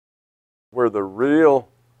Where the real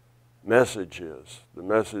message is, the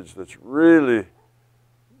message that's really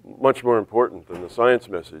much more important than the science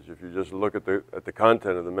message, if you just look at the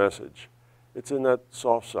content of the message, it's in that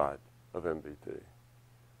soft side of MBT,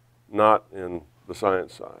 not in the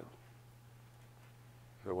science side.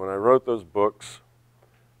 So when I wrote those books,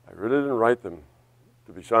 I really didn't write them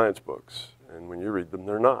to be science books. And when you read them,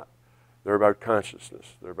 they're not. They're about consciousness.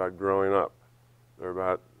 They're about growing up. They're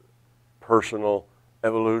about personal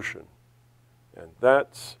evolution. And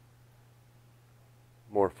that's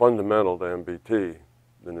more fundamental to MBT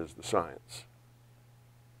than is the science.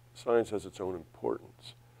 Science has its own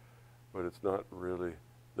importance, but it's not really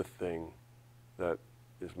the thing that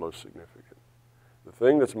is most significant. The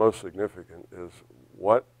thing that's most significant is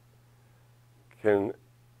what can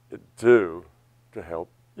it do to help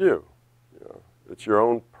you? You know, it's your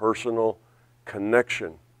own personal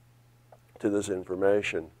connection to this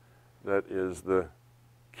information that is the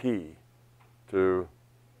key to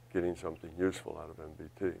getting something useful out of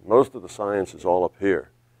MBT. Most of the science is all up here.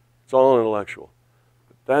 It's all intellectual.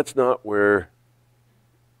 But that's not where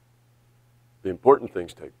the important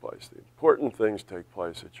things take place. The important things take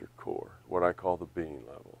place at your core, what I call the being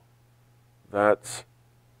level. That's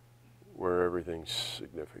where everything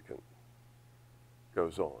significant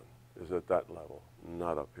goes on, is at that level,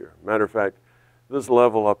 not up here. Matter of fact, this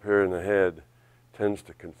level up here in the head tends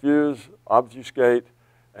to confuse, obfuscate,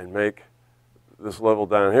 and make this level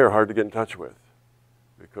down here hard to get in touch with,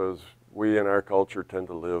 because we in our culture tend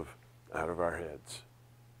to live out of our heads.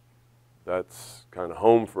 That's kind of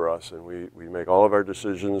home for us, and we make all of our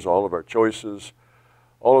decisions, all of our choices,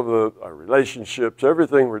 all of our relationships,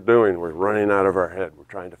 everything we're doing, we're running out of our head. We're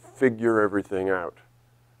trying to figure everything out.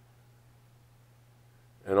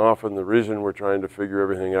 And often the reason we're trying to figure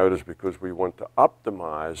everything out is because we want to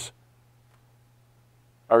optimize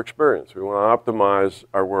our experience. We want to optimize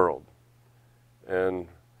our world. And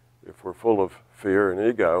if we're full of fear and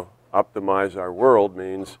ego, optimize our world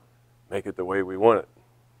means make it the way we want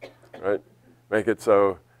it, right? Make it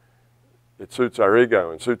so it suits our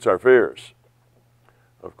ego and suits our fears.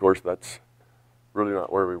 Of course, that's really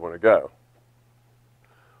not where we want to go.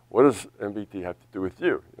 What does MBT have to do with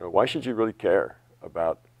you? You know, why should you really care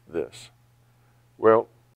about this? Well,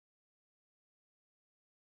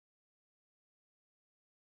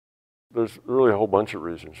 there's really a whole bunch of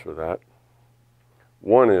reasons for that.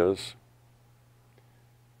 One is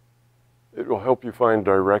it will help you find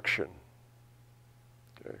direction.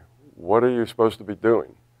 Okay. What are you supposed to be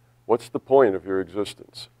doing? What's the point of your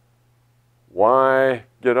existence? Why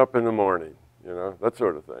get up in the morning? You know, that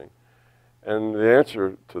sort of thing. And the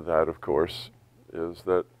answer to that, of course, is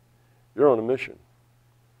that you're on a mission.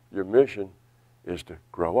 Your mission is to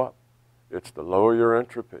grow up. It's to lower your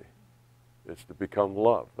entropy. It's to become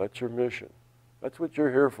love. That's your mission. That's what you're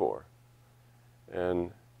here for.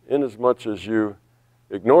 And inasmuch as you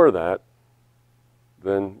ignore that,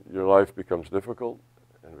 then your life becomes difficult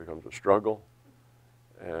and becomes a struggle.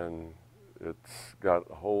 And it's got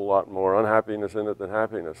a whole lot more unhappiness in it than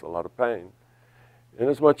happiness, a lot of pain.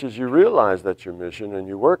 Inasmuch as you realize that's your mission and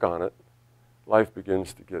you work on it, life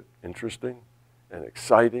begins to get interesting and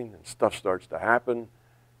exciting, and stuff starts to happen,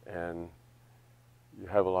 and you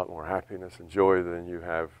have a lot more happiness and joy than you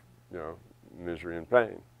have, you know, misery and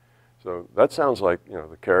pain. So that sounds like, you know,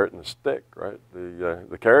 the carrot and the stick, right?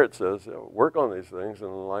 The carrot says, you know, work on these things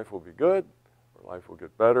and life will be good, or life will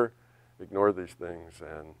get better. Ignore these things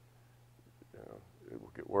and, you know, it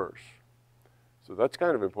will get worse. So that's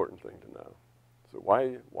kind of an important thing to know. So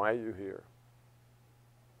why are you here?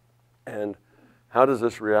 And how does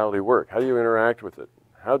this reality work? How do you interact with it?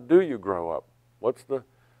 How do you grow up? What's the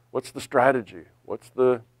strategy? What's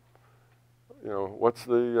the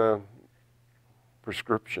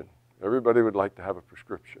prescription? Everybody would like to have a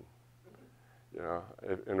prescription. You know,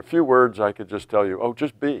 in a few words, I could just tell you, oh,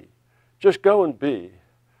 just be. Just go and be.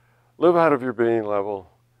 Live out of your being level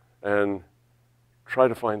and try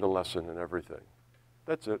to find a lesson in everything.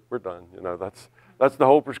 That's it, we're done. You know, that's the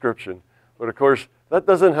whole prescription. But of course, that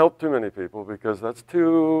doesn't help too many people because that's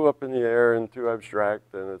too up in the air and too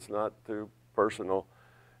abstract and it's not too personal.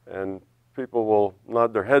 And people will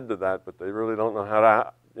nod their head to that, but they really don't know how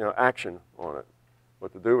to, you know, action on it,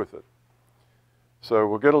 what to do with it. So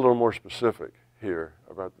we'll get a little more specific here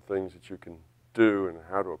about the things that you can do and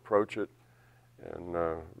how to approach it and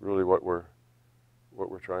really what we're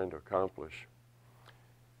trying to accomplish.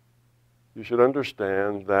 You should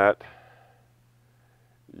understand that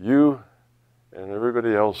you and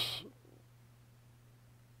everybody else,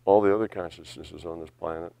 all the other consciousnesses on this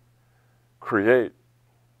planet, create,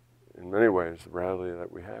 in many ways, the reality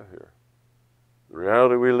that we have here. The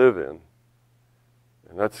reality we live in,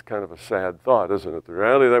 And that's kind of a sad thought, isn't it? The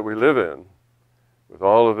reality that we live in, with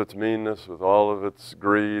all of its meanness, with all of its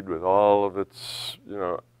greed, with all of its,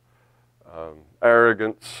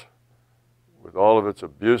 arrogance, with all of its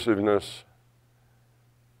abusiveness,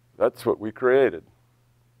 that's what we created.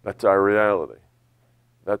 That's our reality.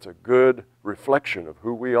 That's a good reflection of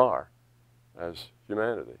who we are as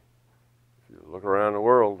humanity. If you look around the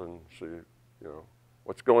world and see,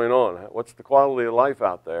 what's going on, what's the quality of life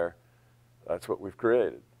out there, that's what we've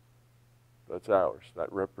created. That's ours.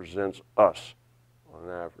 That represents us on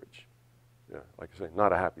average. Yeah, like I say,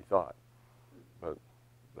 not a happy thought, but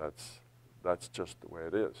that's just the way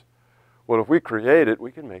it is. Well, if we create it,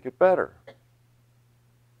 we can make it better.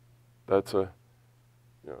 That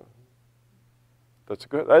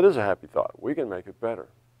is a happy thought. We can make it better.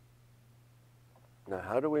 Now,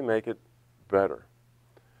 how do we make it better?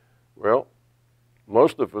 Well,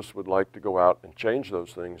 most of us would like to go out and change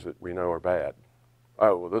those things that we know are bad.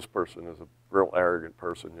 Oh, well, this person is a real arrogant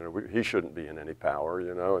person. He shouldn't be in any power,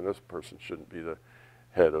 and this person shouldn't be the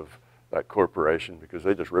head of that corporation because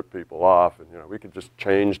they just rip people off. And, we could just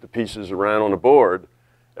change the pieces around on the board.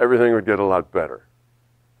 Everything would get a lot better.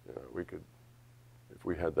 We could, if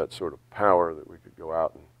we had that sort of power, that we could go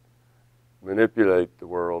out and manipulate the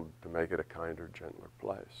world to make it a kinder, gentler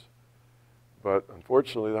place. But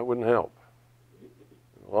unfortunately, that wouldn't help.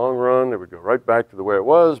 In the long run, it would go right back to the way it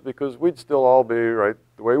was because we'd still all be right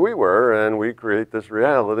the way we were, and we'd create this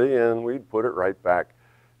reality, and we'd put it right back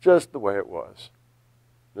just the way it was,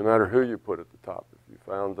 no matter who you put at the top. If you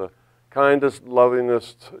found the kindest,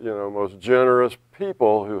 lovingest, most generous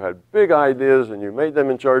people who had big ideas and you made them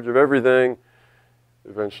in charge of everything,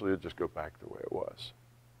 eventually it'd just go back the way it was.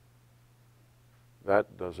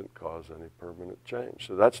 That doesn't cause any permanent change.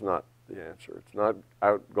 So that's not the answer. It's not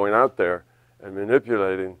going out there and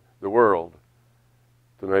manipulating the world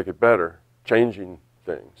to make it better, changing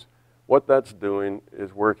things. What that's doing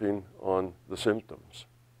is working on the symptoms.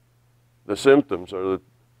 The symptoms are that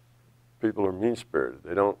people are mean-spirited.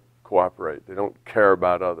 They don't cooperate. They don't care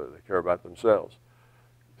about others. They care about themselves.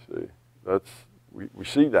 See, we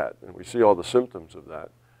see that, and we see all the symptoms of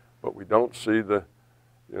that, but we don't see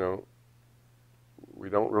we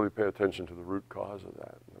don't really pay attention to the root cause of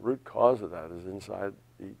that. And the root cause of that is inside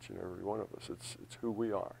each and every one of us. It's who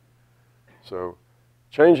we are. So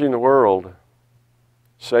changing the world,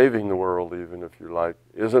 saving the world even, if you like,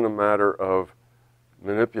 isn't a matter of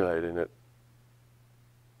manipulating it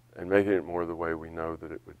and making it more the way we know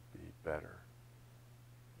that it would be better.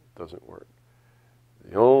 It doesn't work.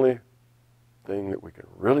 The only thing that we can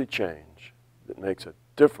really change that makes a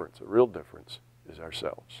difference, a real difference, is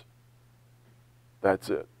ourselves.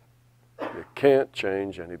 That's it. You can't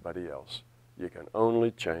change anybody else. You can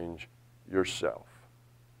only change yourself.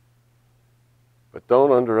 But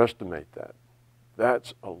don't underestimate that.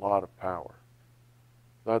 That's a lot of power.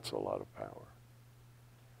 That's a lot of power.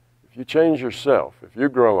 If you change yourself, if you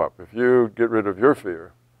grow up, if you get rid of your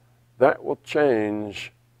fear, that will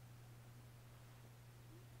change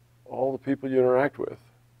all the people you interact with.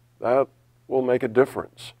 That will make a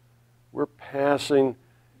difference. We're passing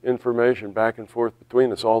information back and forth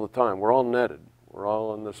between us all the time. We're all netted. We're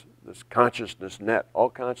all in this consciousness net. All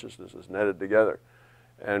consciousness is netted together.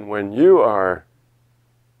 And when you are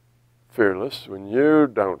fearless, when you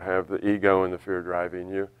don't have the ego and the fear driving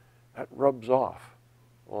you, that rubs off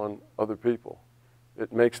on other people.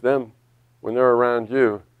 It makes them, when they're around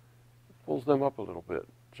you, it pulls them up a little bit.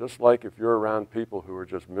 Just like if you're around people who are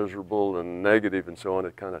just miserable and negative and so on,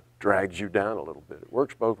 it kind of drags you down a little bit. It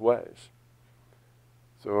works both ways.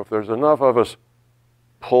 So if there's enough of us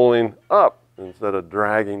pulling up instead of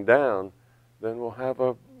dragging down, then we'll have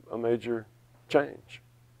a major change.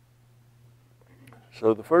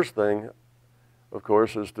 So the first thing, of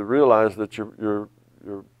course, is to realize that your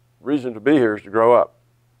reason to be here is to grow up.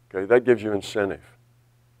 Okay, that gives you incentive.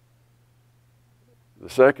 The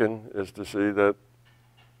second is to see that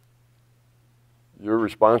you're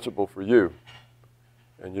responsible for you,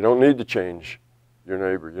 and you don't need to change your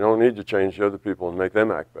neighbor. You don't need to change the other people and make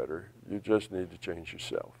them act better. You just need to change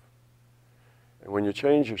yourself. And when you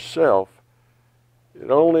change yourself,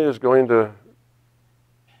 it only is going to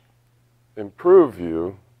improve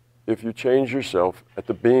you if you change yourself at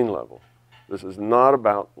the being level. This is not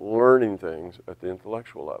about learning things at the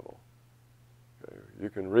intellectual level. Okay? You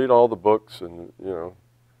can read all the books and,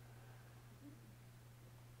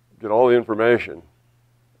 get all the information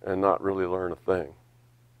and not really learn a thing.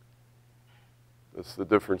 That's the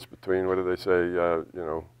difference between, what do they say,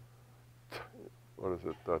 what is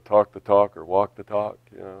it, talk the talk or walk the talk?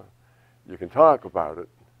 You can talk about it,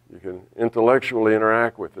 you can intellectually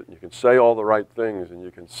interact with it, you can say all the right things, and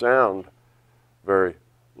you can sound very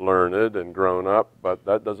learned and grown up, but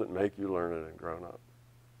that doesn't make you learned and grown up.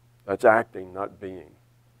 That's acting, not being.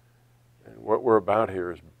 And what we're about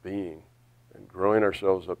here is being and growing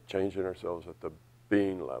ourselves up, changing ourselves at the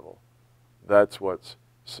being level. That's what's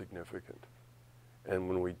significant. And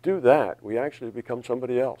when we do that, we actually become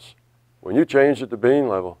somebody else. When you change at the being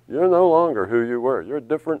level, you're no longer who you were. You're a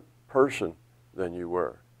different person than you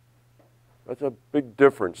were. That's a big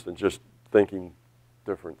difference than just thinking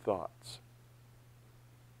different thoughts.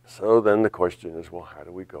 So then the question is, well, how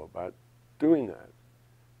do we go about doing that?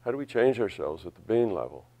 How do we change ourselves at the being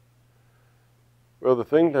level? Well, the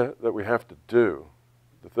thing that we have to do,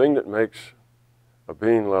 the thing that makes a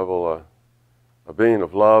being level a being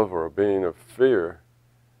of love or a being of fear,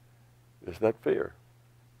 is that fear.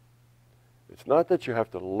 It's not that you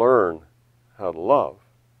have to learn how to love.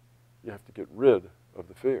 You have to get rid of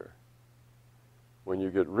the fear. When you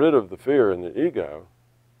get rid of the fear and the ego,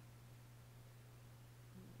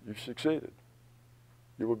 you've succeeded.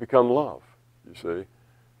 You will become love, you see.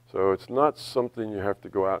 So it's not something you have to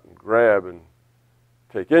go out and grab and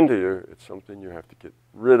take into you. It's something you have to get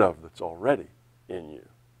rid of that's already in you.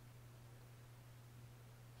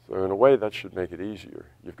 So in a way, that should make it easier.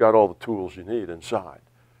 You've got all the tools you need inside.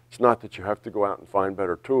 It's not that you have to go out and find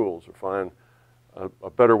better tools or find a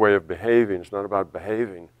better way of behaving. It's not about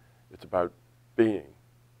behaving. It's about being.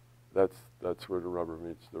 That's where the rubber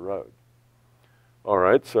meets the road. All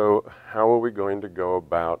right, so how are we going to go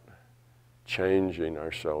about changing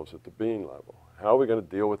ourselves at the being level? How are we going to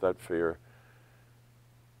deal with that fear?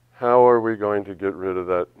 How are we going to get rid of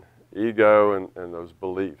that ego and those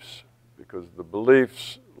beliefs? Because the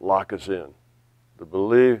beliefs lock us in. The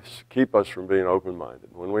beliefs keep us from being open-minded.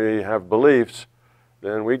 When we have beliefs,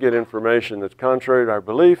 then we get information that's contrary to our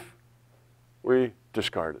belief, we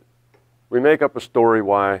discard it. We make up a story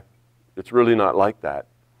why it's really not like that,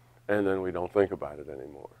 and then we don't think about it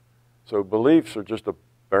anymore. So beliefs are just a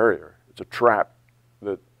barrier. It's a trap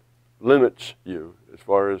that limits you as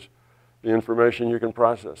far as the information you can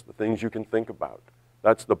process, the things you can think about.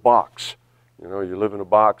 That's the box. You know, you live in a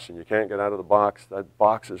box and you can't get out of the box. That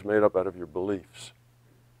box is made up out of your beliefs.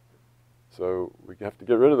 So we have to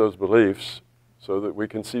get rid of those beliefs so that we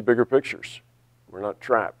can see bigger pictures. We're not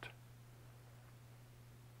trapped.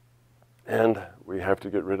 And we have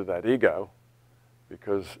to get rid of that ego,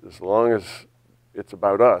 because as long as it's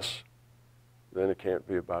about us, then it can't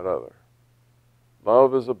be about other.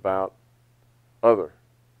 Love is about other.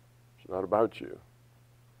 It's not about you.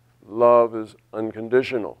 Love is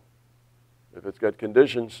unconditional. If it's got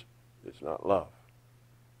conditions, it's not love.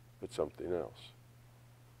 It's something else.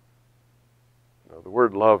 Now, the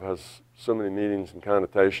word love has so many meanings and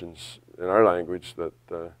connotations in our language that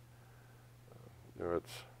you know,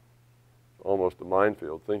 it's almost a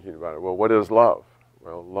minefield thinking about it. Well, what is love?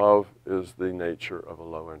 Well, love is the nature of a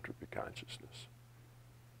low entropy consciousness.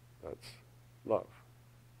 That's love.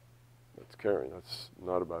 That's caring. That's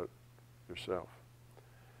not about yourself.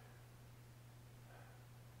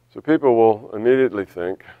 So people will immediately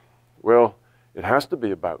think, well, it has to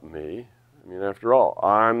be about me. I mean, after all,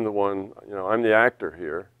 I'm the one, you know, I'm the actor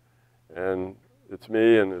here, and it's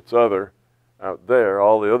me and it's other out there,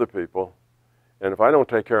 all the other people. And if I don't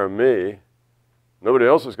take care of me, nobody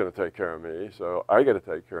else is going to take care of me, so I got to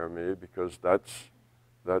take care of me, because that's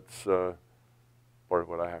part of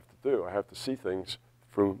what I have to do. I have to see things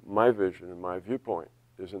from my vision and my viewpoint.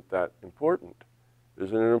 Isn't that important?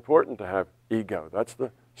 Isn't it important to have ego? That's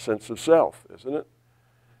the sense of self, isn't it?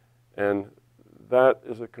 And that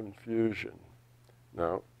is a confusion.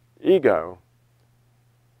 Now, ego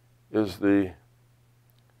is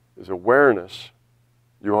awareness.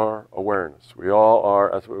 You are awareness. We all are.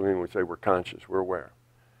 That's what we mean when we say we're conscious. We're aware.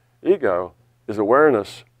 Ego is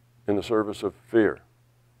awareness in the service of fear.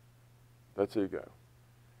 That's ego.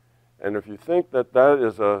 And if you think that that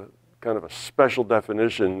is a kind of a special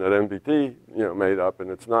definition that MBT, you know, made up, and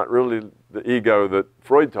it's not really the ego that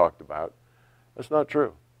Freud talked about, that's not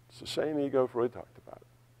true. It's the same ego Freud talked about.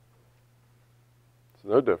 It's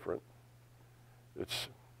no different. It's,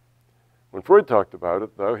 when Freud talked about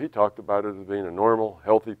it, though, he talked about it as being a normal,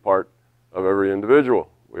 healthy part of every individual.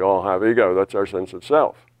 We all have ego. That's our sense of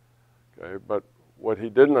self. Okay? But what he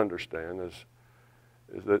didn't understand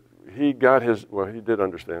is that he got his, well, he did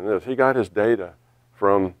understand this. He got his data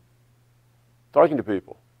from talking to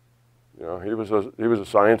people. You know, he was a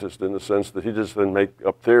scientist in the sense that he just didn't make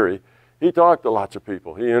up theory. He talked to lots of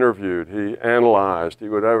people. He interviewed, he analyzed, he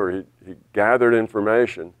whatever. He gathered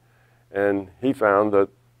information, and he found that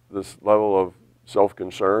this level of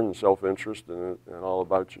self-concern and self-interest and all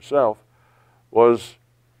about yourself was,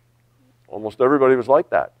 almost everybody was like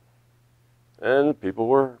that. And people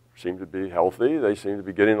were seemed to be healthy. They seemed to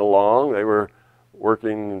be getting along. They were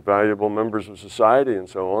working, valuable members of society and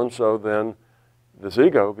so on. So then this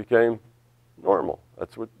ego became normal.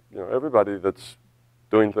 That's what, everybody that's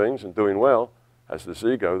doing things and doing well has this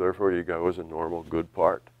ego. Therefore, ego is a normal, good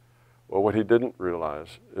part. Well, what he didn't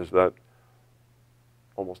realize is that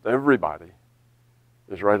almost everybody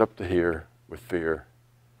is right up to here with fear,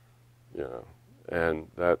 and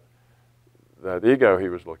that ego he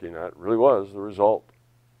was looking at really was the result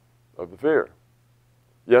of the fear.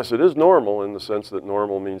 Yes, it is normal in the sense that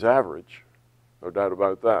normal means average. No doubt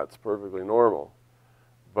about that. It's perfectly normal.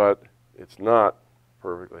 But it's not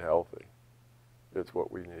perfectly healthy. It's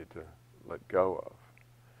what we need to let go of.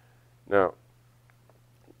 Now,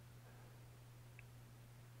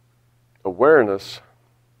 awareness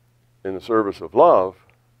in the service of love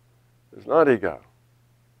is not ego.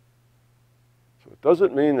 So it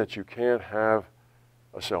doesn't mean that you can't have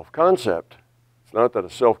a self-concept. It's not that a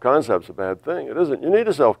self-concept's a bad thing. It isn't. You need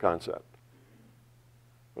a self-concept.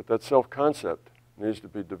 But that self-concept needs to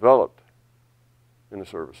be developed in the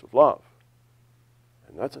service of love.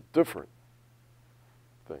 And that's a different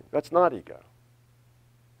thing. That's not ego.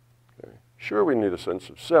 Okay? Sure, we need a sense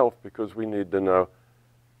of self because we need to know,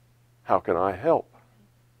 how can I help?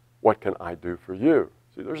 What can I do for you?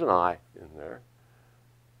 See, there's an I in there.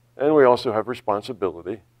 And we also have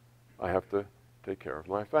responsibility. I have to take care of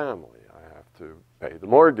my family. I have to pay the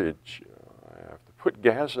mortgage. I have to put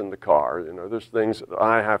gas in the car. There's things that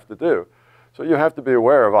I have to do. So you have to be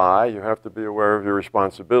aware of I. You have to be aware of your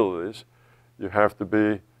responsibilities. You have to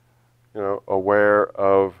be, aware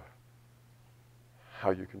of how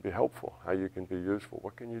you can be helpful, how you can be useful.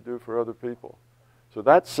 What can you do for other people? So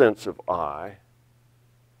that sense of I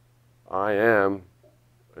am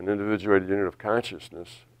an individuated unit of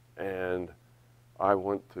consciousness, and I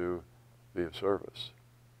want to be of service.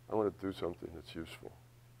 I want to do something that's useful.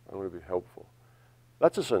 I want to be helpful.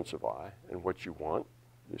 That's a sense of I and what you want,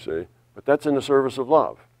 you see. But that's in the service of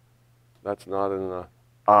love. That's not in the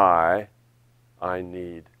I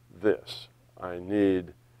need this. I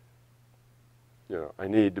need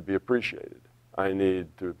to be appreciated. I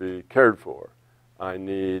need to be cared for. I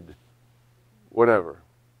need whatever.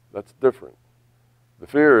 That's different. The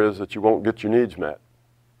fear is that you won't get your needs met.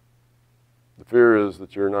 The fear is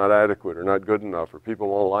that you're not adequate or not good enough or people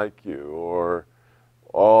won't like you or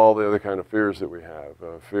all the other kind of fears that we have.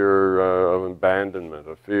 A fear of abandonment,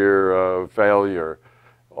 a fear of failure,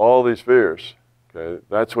 all these fears. Okay?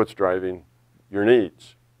 That's what's driving your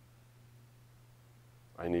needs.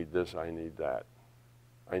 I need this, I need that.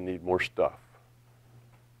 I need more stuff.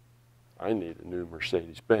 I need a new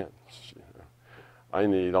Mercedes-Benz. I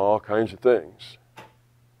need all kinds of things.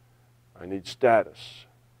 I need status.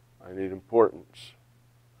 I need importance.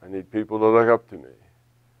 I need people to look up to me.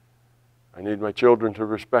 I need my children to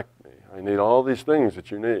respect me. I need all these things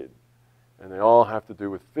that you need. And they all have to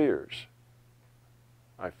do with fears.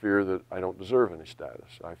 I fear that I don't deserve any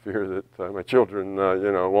status. I fear that my children,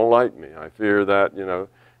 won't like me. I fear that,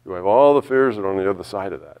 you have all the fears that are on the other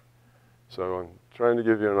side of that. So I'm trying to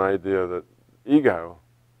give you an idea that ego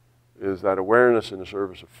is that awareness in the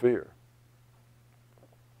service of fear.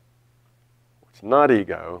 What's not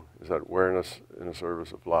ego is that awareness in the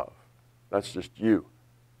service of love. That's just you.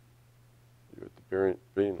 You at the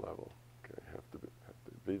being level. Okay, have to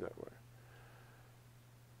be that way.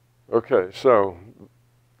 Okay, so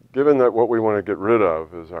given that what we want to get rid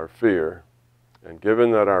of is our fear, and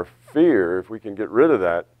given that our fear, if we can get rid of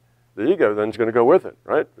that, the ego then is going to go with it,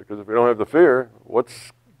 right? Because if we don't have the fear, what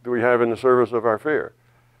do we have in the service of our fear?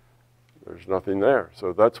 There's nothing there.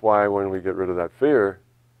 So that's why when we get rid of that fear,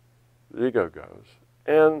 the ego goes.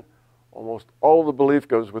 And almost all the belief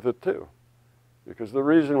goes with it too. Because the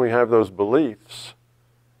reason we have those beliefs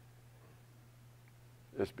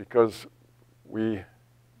is because we,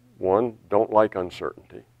 one, don't like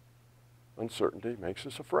uncertainty. Uncertainty makes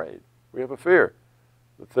us afraid. We have a fear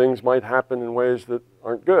that things might happen in ways that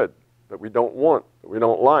aren't good, that we don't want, that we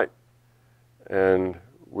don't like. And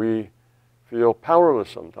we feel powerless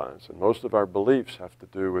sometimes. And most of our beliefs have to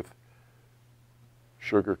do with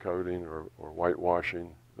sugarcoating or whitewashing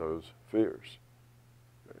those fears.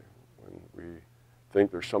 Okay? When we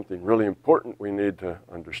think there's something really important we need to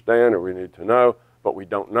understand or we need to know, but we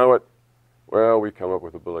don't know it, well, we come up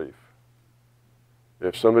with a belief.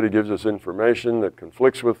 If somebody gives us information that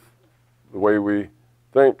conflicts with the way we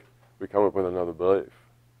think, we come up with another belief.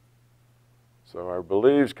 So our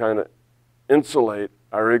beliefs kind of insulate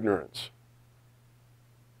our ignorance.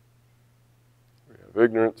 We have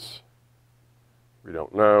ignorance, we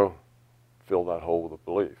don't know, fill that hole with a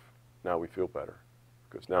belief. Now we feel better,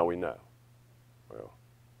 because now we know. Well,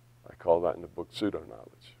 I call that in the book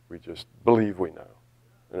pseudo-knowledge. We just believe we know,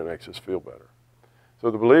 and it makes us feel better.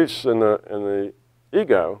 So the beliefs in the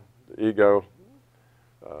ego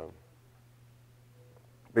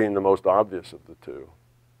being the most obvious of the two,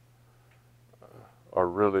 are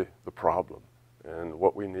really the problem. And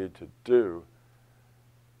what we need to do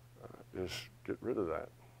is get rid of that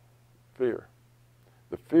fear.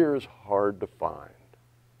 The fear is hard to find,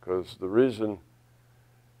 because the reason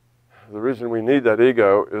we need that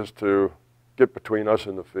ego is to get between us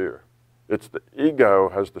and the fear. It's the ego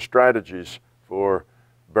has the strategies for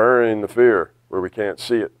burying the fear where we can't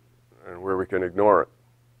see it and where we can ignore it.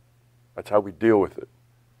 That's how we deal with it.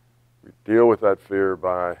 We deal with that fear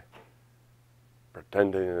by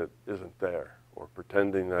pretending it isn't there, or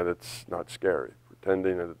pretending that it's not scary,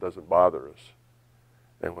 pretending that it doesn't bother us.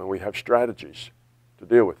 And when we have strategies to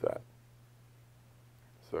deal with that.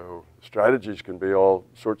 So strategies can be all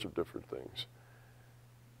sorts of different things.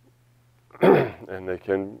 and they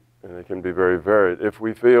can be very varied. If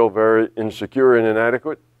we feel very insecure and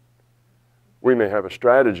inadequate, we may have a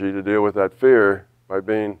strategy to deal with that fear by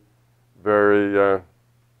being very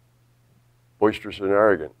boisterous and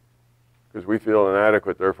arrogant. Because we feel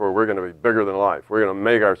inadequate, therefore we're going to be bigger than life. We're going to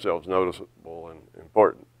make ourselves noticeable and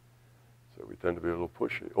important. So we tend to be a little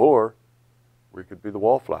pushy. Or we could be the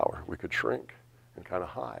wallflower. We could shrink and kind of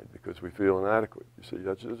hide because we feel inadequate. You see,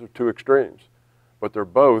 those are two extremes. But they're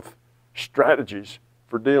both strategies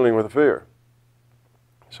for dealing with fear.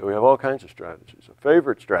 So we have all kinds of strategies. A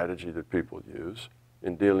favorite strategy that people use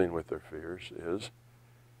in dealing with their fears is,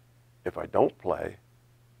 if I don't play,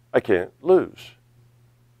 I can't lose.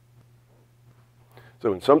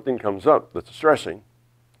 So when something comes up that's stressing,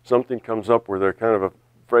 something comes up where they're kind of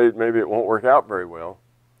afraid maybe it won't work out very well,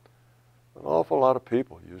 an awful lot of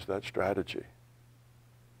people use that strategy.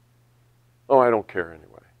 Oh, I don't care anyway.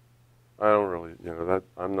 I don't really,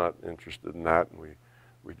 I'm not interested in that. And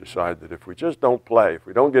we decide that if we just don't play, if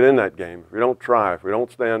we don't get in that game, if we don't try, if we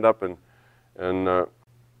don't stand up and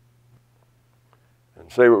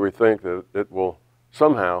say what we think, that it will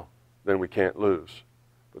somehow, then we can't lose.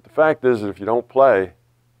 But the fact is that if you don't play,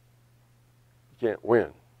 you can't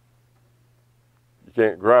win. You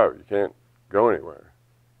can't grow. You can't go anywhere.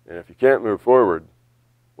 And if you can't move forward,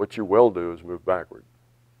 what you will do is move backward.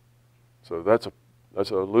 So that's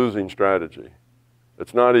a losing strategy.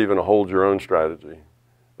 It's not even a hold your own strategy.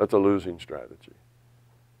 That's a losing strategy.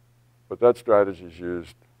 But that strategy is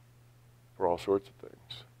used for all sorts of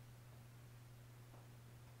things.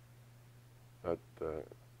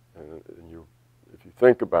 If you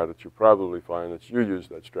think about it, you'll probably find that you use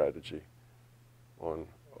that strategy on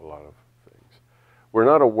a lot of things. We're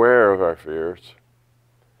not aware of our fears.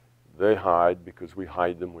 They hide because we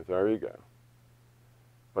hide them with our ego.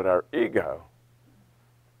 But our ego,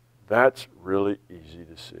 that's really easy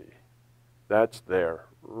to see. That's there,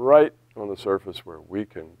 right on the surface where we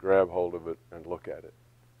can grab hold of it and look at it.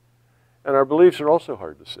 And our beliefs are also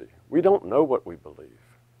hard to see. We don't know what we believe.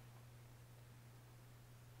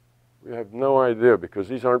 We have no idea, because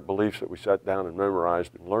these aren't beliefs that we sat down and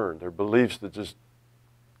memorized and learned. They're beliefs that just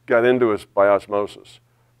got into us by osmosis,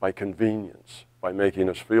 by convenience, by making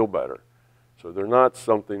us feel better. So they're not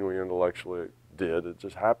something we intellectually did. It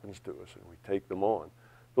just happens to us, and we take them on.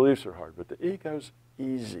 Beliefs are hard, but the ego's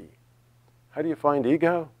easy. How do you find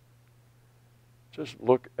ego? Just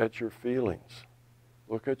look at your feelings.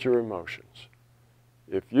 Look at your emotions.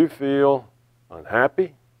 If you feel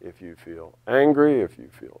unhappy, if you feel angry, if you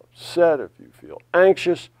feel upset, if you feel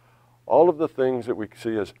anxious, all of the things that we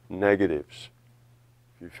see as negatives.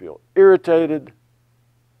 If you feel irritated,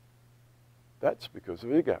 that's because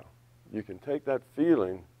of ego. You can take that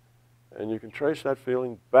feeling and you can trace that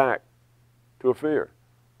feeling back to a fear.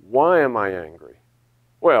 Why am I angry?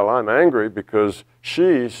 Well, I'm angry because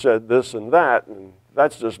she said this and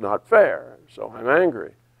that's just not fair, so I'm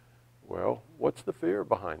angry. Well, what's the fear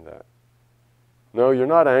behind that? No, you're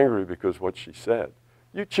not angry because of what she said.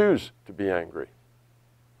 You choose to be angry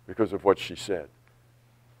because of what she said.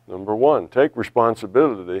 Number one, take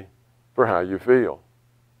responsibility for how you feel.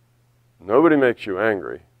 Nobody makes you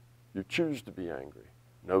angry. You choose to be angry.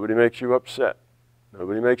 Nobody makes you upset.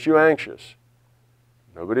 Nobody makes you anxious.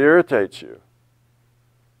 Nobody irritates you.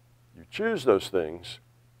 You choose those things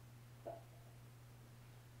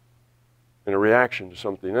in a reaction to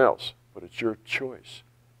something else, but it's your choice.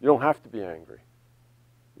 You don't have to be angry.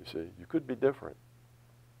 You see, you could be different.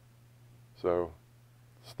 So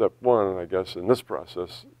step one, I guess, in this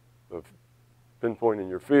process of pinpointing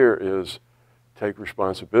your fear is take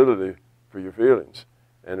responsibility for your feelings.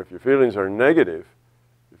 And if your feelings are negative,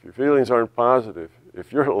 if your feelings aren't positive,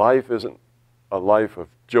 if your life isn't a life of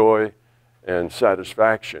joy and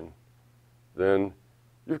satisfaction, then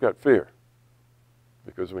you've got fear.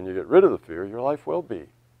 Because when you get rid of the fear, your life will be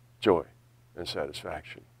joy and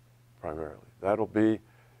satisfaction, primarily. That'll be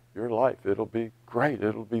your life. It'll be great.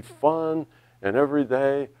 It'll be fun, and every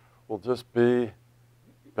day will just be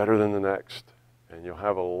better than the next, and you'll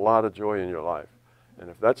have a lot of joy in your life. And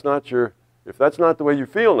if that's not the way you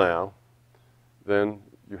feel now, then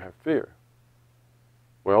you have fear.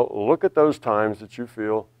 Well, look at those times that you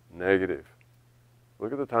feel negative.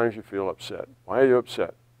 Look at the times you feel upset. Why are you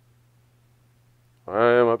upset?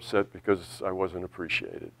 I am upset because I wasn't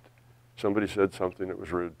appreciated. Somebody said something that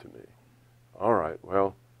was rude to me. All right,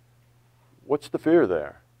 well, what's the fear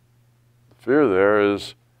there? The fear there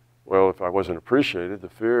is, well, if I wasn't appreciated, the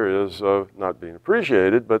fear is of not being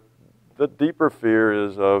appreciated, but the deeper fear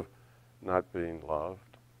is of not being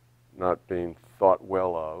loved, not being thought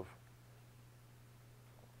well of,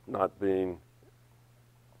 not being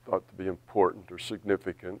thought to be important or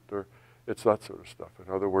significant, or it's that sort of stuff.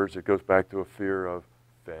 In other words, it goes back to a fear of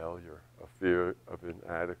failure, a fear of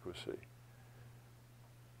inadequacy.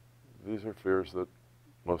 These are fears that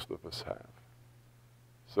most of us have.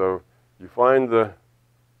 So you find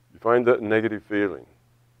that negative feeling,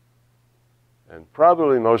 and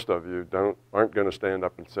probably most of you aren't going to stand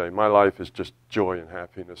up and say, my life is just joy and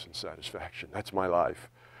happiness and satisfaction. That's my life.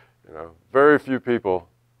 You know, very few people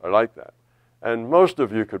are like that. And most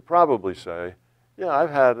of you could probably say, yeah,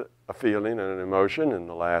 I've had a feeling and an emotion in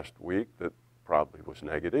the last week that probably was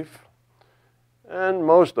negative. And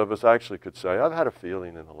most of us actually could say, I've had a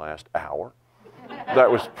feeling in the last hour that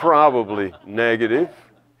was probably negative.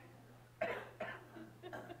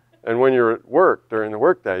 And when you're at work, during the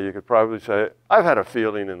workday, you could probably say, I've had a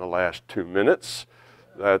feeling in the last 2 minutes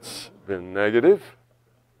that's been negative.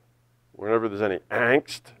 Whenever there's any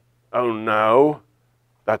angst, oh no,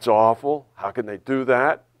 that's awful. How can they do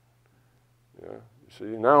that? Yeah, you see,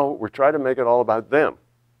 now we're trying to make it all about them.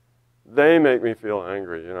 They make me feel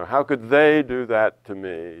angry. You know, how could they do that to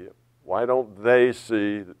me? Why don't they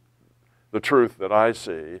see the truth that I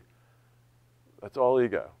see? That's all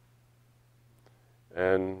ego.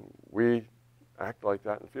 And we act like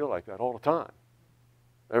that and feel like that all the time,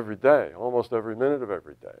 every day, almost every minute of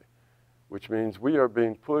every day, which means we are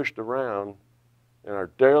being pushed around in our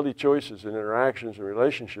daily choices and interactions and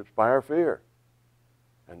relationships by our fear.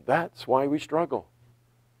 And that's why we struggle.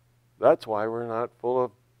 That's why we're not full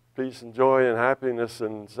of peace and joy and happiness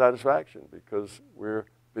and satisfaction, because we're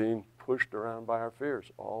being pushed around by our fears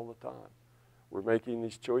all the time. We're making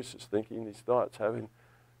these choices, thinking these thoughts,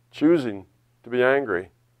 choosing to be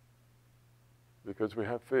angry because we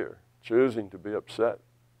have fear, choosing to be upset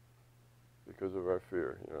because of our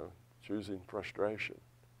fear, you know, choosing frustration.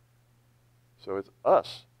 So it's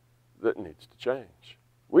us that needs to change.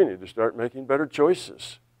 We need to start making better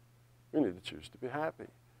choices. We need to choose to be happy,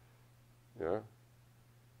 you know.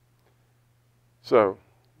 So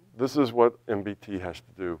this is what MBT has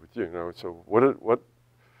to do with you, you know. So what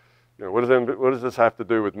does this have to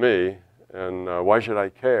do with me, and why should I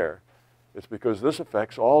care? It's because this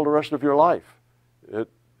affects all the rest of your life. It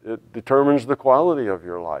determines the quality of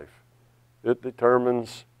your life. It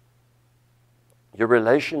determines your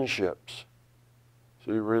relationships.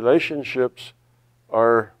 So your relationships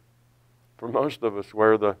are, for most of us,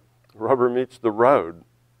 where the rubber meets the road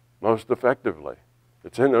most effectively.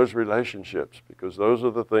 It's in those relationships, because those are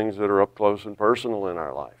the things that are up close and personal in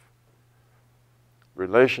our life.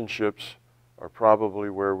 Relationships are probably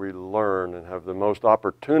where we learn and have the most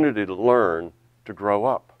opportunity to learn to grow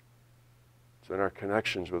up. It's in our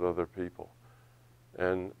connections with other people.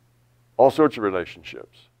 And all sorts of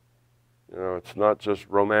relationships. You know, it's not just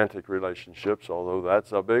romantic relationships, although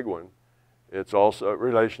that's a big one. It's also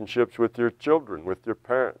relationships with your children, with your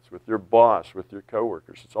parents, with your boss, with your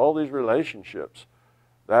coworkers. It's all these relationships.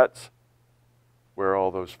 That's where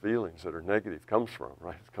all those feelings that are negative comes from,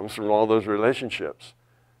 right? It comes from all those relationships.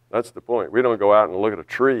 That's the point. We don't go out and look at a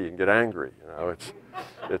tree and get angry. You know,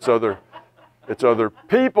 it's other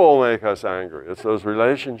people make us angry. It's those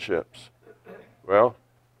relationships. Well,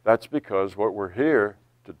 that's because what we're here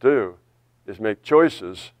to do is make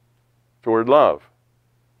choices toward love.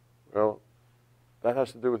 Well, that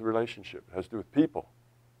has to do with relationship. It has to do with people.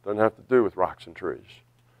 It doesn't have to do with rocks and trees.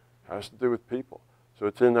 It has to do with people. So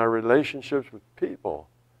it's in our relationships with people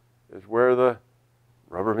is where the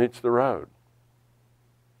rubber meets the road.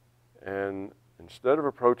 And instead of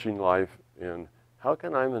approaching life in, how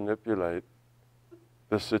can I manipulate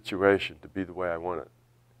this situation to be the way I want it?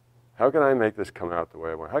 How can I make this come out the way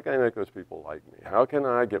I want it? How can I make those people like me? How can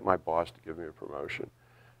I get my boss to give me a promotion?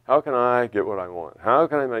 How can I get what I want? How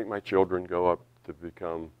can I make my children go up to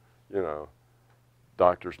become, you know,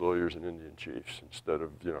 doctors, lawyers, and Indian chiefs instead of,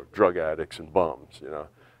 you know, drug addicts and bums, you know?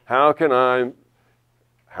 How can I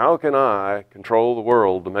control the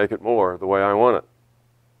world to make it more the way I want it?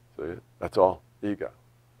 See, that's all ego.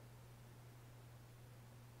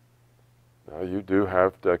 Now, you do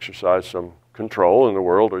have to exercise some control in the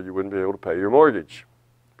world or you wouldn't be able to pay your mortgage.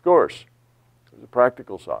 Of course, there's a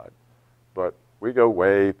practical side. But we go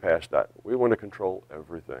way past that. We want to control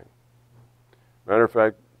everything. Matter of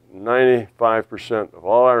fact, 95% of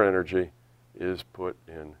all our energy is put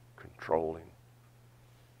in controlling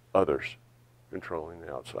others, controlling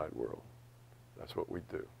the outside world. That's what we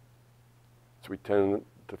do. So we tend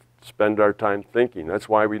to spend our time thinking. That's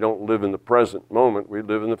why we don't live in the present moment. We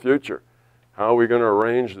live in the future. How are we going to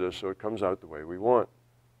arrange this so it comes out the way we want?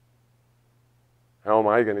 How am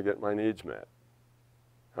I going to get my needs met?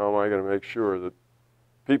 How am I going to make sure that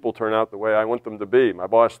people turn out the way I want them to be? My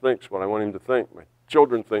boss thinks what I want him to think. My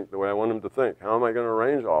children think the way I want them to think. How am I going to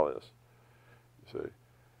arrange all this? You see?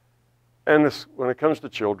 And this, when it comes to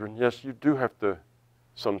children, yes, you do have to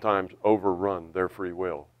sometimes overrun their free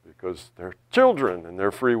will because they're children and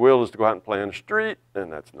their free will is to go out and play on the street,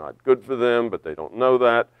 and that's not good for them, but they don't know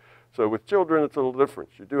that. So with children, it's a little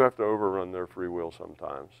different. You do have to overrun their free will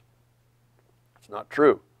sometimes. It's not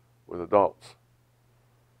true with adults.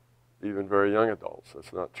 Even very young adults,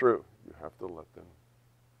 that's not true. You have to let them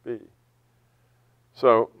be.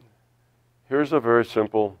 So here's a very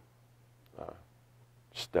simple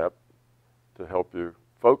step to help you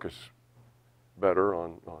focus better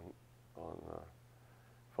on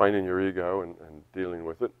finding your ego and dealing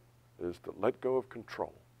with it, is to let go of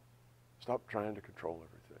control. Stop trying to control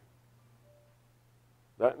everything.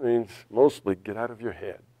 That means mostly get out of your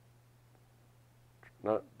head.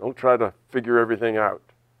 Don't try to figure everything out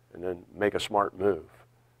and then make a smart move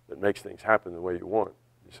that makes things happen the way you want.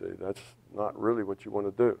 You see, that's not really what you want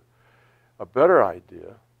to do. A better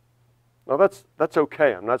idea, now that's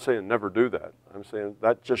okay. I'm not saying never do that. I'm saying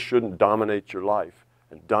that just shouldn't dominate your life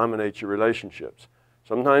and dominate your relationships.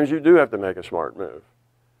 Sometimes you do have to make a smart move.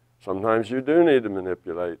 Sometimes you do need to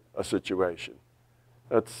manipulate a situation.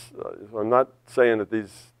 I'm not saying that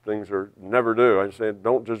these things are never do. I'm saying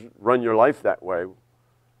don't just run your life that way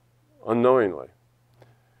unknowingly.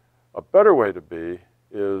 A better way to be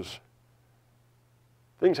is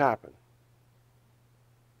things happen.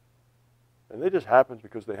 And they just happen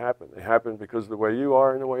because they happen. They happen because of the way you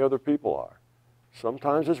are and the way other people are.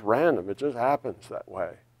 Sometimes it's random. It just happens that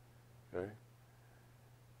way. Okay?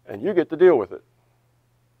 And you get to deal with it.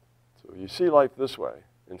 So you see life this way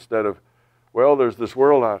instead of, well, there's this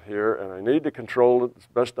world out here and I need to control it as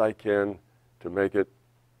best I can to make it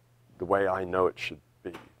the way I know it should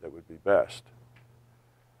be, that would be best.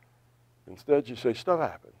 Instead, you say, stuff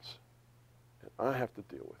happens, and I have to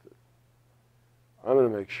deal with it. I'm going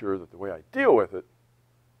to make sure that the way I deal with it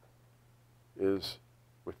is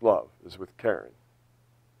with love, is with caring,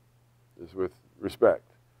 is with respect.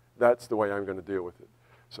 That's the way I'm going to deal with it.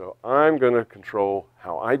 So I'm going to control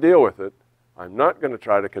how I deal with it. I'm not going to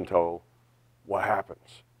try to control what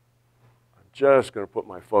happens. I'm just going to put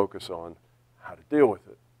my focus on how to deal with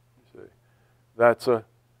it. You see, that's a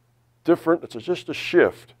different, it's just a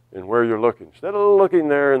shift in where you're looking. Instead of looking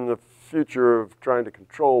there in the future of trying to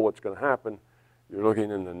control what's going to happen, you're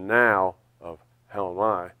looking in the now of how am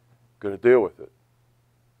I going to deal with it?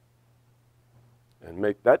 And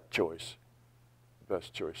make that choice the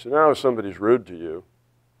best choice. So now if somebody's rude to you,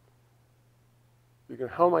 you go,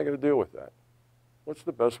 how am I going to deal with that? What's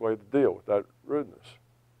the best way to deal with that rudeness?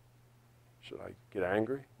 Should I get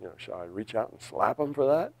angry? You know, should I reach out and slap them for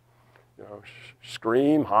that? You know,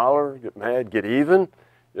 scream, holler, get mad, get even?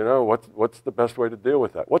 You know, what's the best way to deal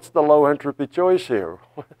with that? What's the low entropy choice here?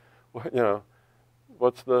 You know,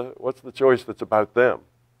 what's the choice that's about them?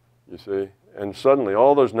 You see, and suddenly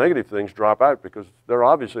all those negative things drop out because they're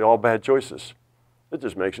obviously all bad choices. It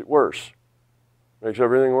just makes it worse. Makes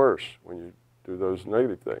everything worse when you do those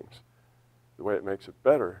negative things. The way it makes it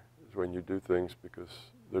better is when you do things because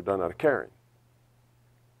they're done out of caring.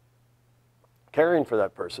 Caring for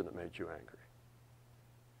that person that made you angry.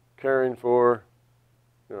 Caring for,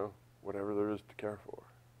 you know, whatever there is to care for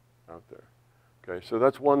out there. Okay, so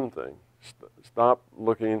that's one thing. Stop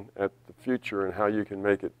looking at the future and how you can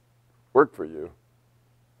make it work for you,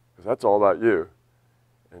 because that's all about you,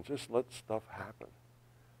 and just let stuff happen.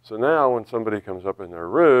 So now when somebody comes up and they're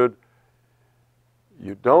rude,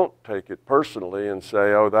 you don't take it personally and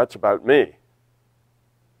say, oh, that's about me.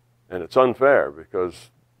 And it's unfair because,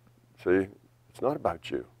 see, it's not about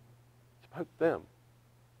you. It's about them.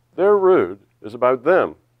 Their rude is about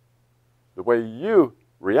them. The way you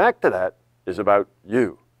react to that is about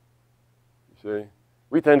you. You see?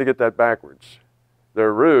 We tend to get that backwards.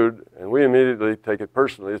 They're rude, and we immediately take it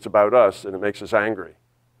personally. It's about us, and it makes us angry.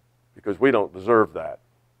 because we don't deserve that.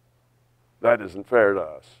 That isn't fair to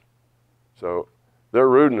us. So their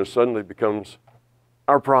rudeness suddenly becomes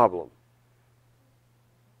our problem.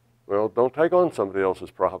 Well, don't take on somebody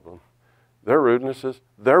else's problem. Their rudeness is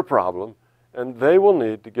their problem, and they will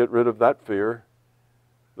need to get rid of that fear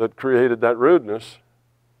that created that rudeness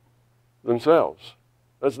themselves.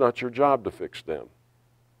 That's not your job to fix them.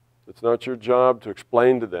 It's not your job to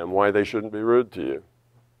explain to them why they shouldn't be rude to you.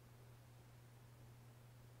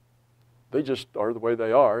 They just are the way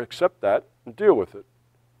they are. Accept that and deal with it.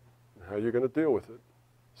 How are you going to deal with it?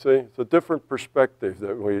 See, it's a different perspective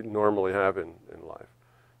that we normally have in life.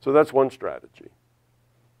 So that's one strategy.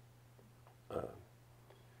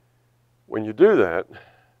 When you do that,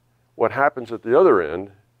 what happens at the other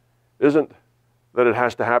end isn't that it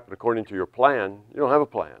has to happen according to your plan. You don't have a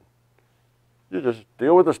plan. You just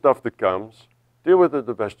deal with the stuff that comes, deal with it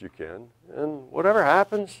the best you can, and whatever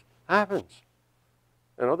happens, happens.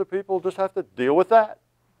 And other people just have to deal with that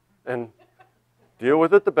and deal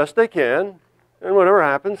with it the best they can, and whatever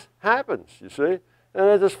happens, happens, you see? And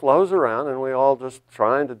it just flows around, and we all just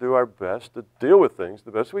trying to do our best to deal with things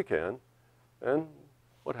the best we can, and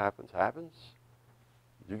what happens, happens.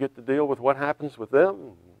 You get to deal with what happens with them,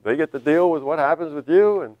 and they get to deal with what happens with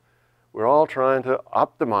you, and we're all trying to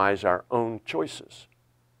optimize our own choices.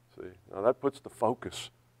 See, now that puts the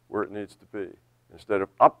focus where it needs to be. Instead of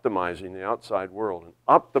optimizing the outside world and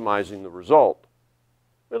optimizing the result,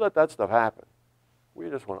 we let that stuff happen. We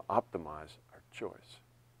just want to optimize our choice.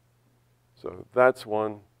 So that's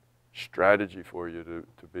one strategy for you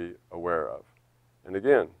to be aware of. And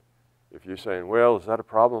again, if you're saying, well, is that a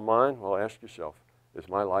problem of mine? Well, ask yourself, is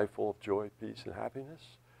my life full of joy, peace, and happiness?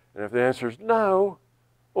 And if the answer is no,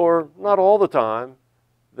 or not all the time,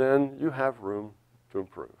 then you have room to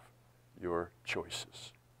improve your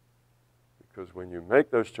choices. Because when you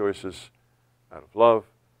make those choices out of love,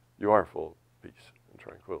 you are full of peace and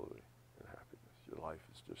tranquility and happiness. Your life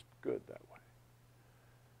is just good that way.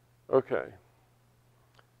 Okay.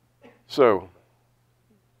 So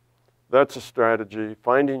that's a strategy.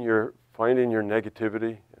 Finding your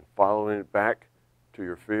negativity and following it back to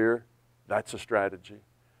your fear, that's a strategy.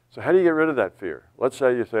 So how do you get rid of that fear? Let's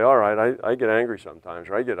say you say, all right, I get angry sometimes,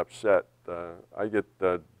 or I get upset, I get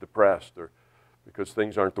depressed, or because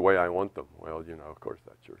things aren't the way I want them. Well, you know, of course,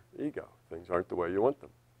 that's your ego. Things aren't the way you want them.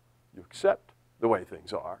 You accept the way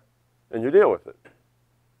things are, and you deal with it.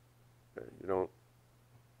 Okay, you don't,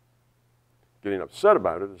 getting upset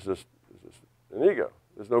about it is just an ego.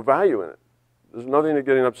 There's no value in it. There's nothing that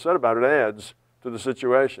getting upset about it adds to the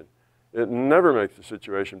situation. It never makes the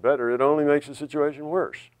situation better. It only makes the situation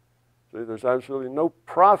worse. See, there's absolutely no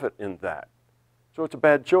profit in that. So it's a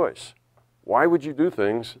bad choice. Why would you do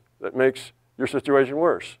things that makes your situation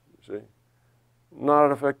worse? You see, not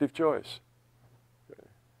an effective choice. Okay.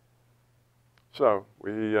 So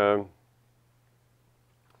we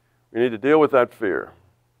need to deal with that fear.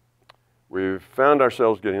 We've found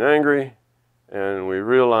ourselves getting angry, and we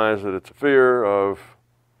realize that it's a fear of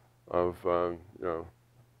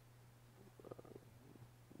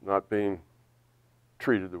not being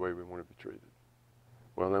treated the way we want to be treated.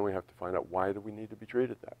 Well, then we have to find out, why do we need to be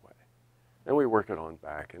treated that way? And we work it on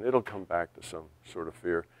back, and it'll come back to some sort of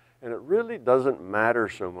fear. And it really doesn't matter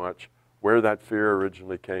so much where that fear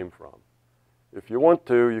originally came from. If you want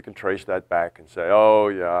to, you can trace that back and say, oh,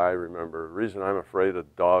 yeah, I remember. The reason I'm afraid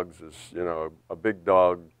of dogs is, you know, a big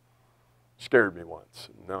dog scared me once,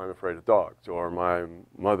 and now I'm afraid of dogs. Or my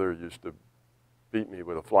mother used to beat me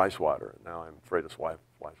with a fly swatter, and now I'm afraid of fly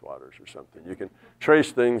swatters or something. You can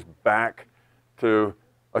trace things back to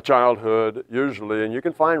a childhood, usually, and you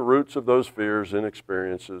can find roots of those fears in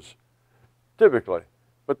experiences, typically.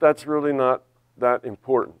 But that's really not that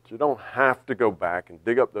important. You don't have to go back and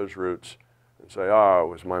dig up those roots and say, oh,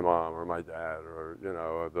 it was my mom or my dad, or, you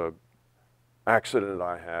know, the accident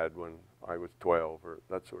I had when I was 12, or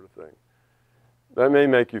that sort of thing. That may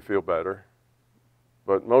make you feel better,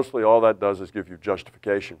 but mostly all that does is give you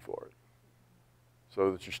justification for it.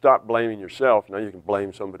 So that you stop blaming yourself, now you can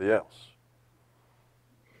blame somebody else.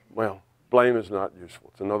 Well, blame is not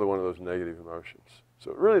useful. It's another one of those negative emotions.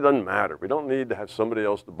 So it really doesn't matter. We don't need to have somebody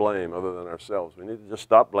else to blame other than ourselves. We need to just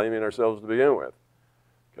stop blaming ourselves to begin with.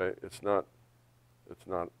 Okay, it's not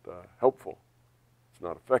helpful. It's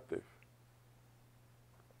not effective.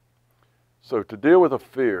 So to deal with a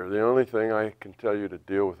fear, the only thing I can tell you to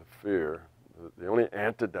deal with a fear, the only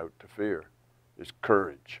antidote to fear is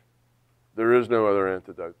courage. There is no other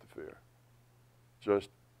antidote to fear. Just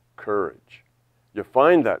courage. You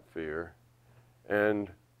find that fear, and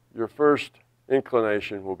your first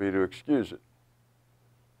inclination will be to excuse it.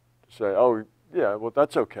 To say, oh, yeah, well,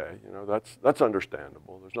 that's okay. You know, that's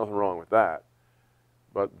understandable. There's nothing wrong with that.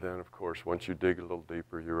 But then, of course, once you dig a little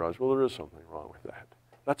deeper, you realize, well, there is something wrong with that.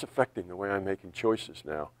 That's affecting the way I'm making choices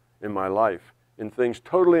now in my life in things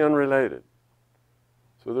totally unrelated.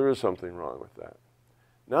 So there is something wrong with that.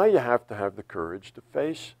 Now you have to have the courage to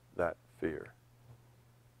face that fear,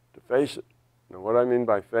 to face it. Now, what I mean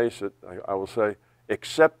by face it, I will say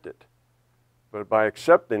accept it. But by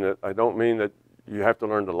accepting it, I don't mean that you have to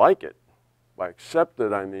learn to like it. By accept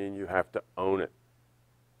it, I mean you have to own it.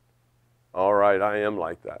 All right, I am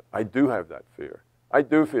like that. I do have that fear. I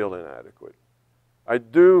do feel inadequate. I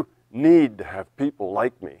do need to have people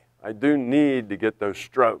like me. I do need to get those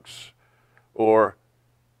strokes. Or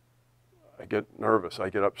I get nervous, I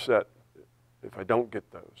get upset if I don't get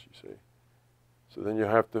those, you see. So then you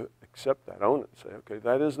have to accept that, own it, and say, okay,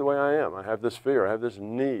 that is the way I am. I have this fear, I have this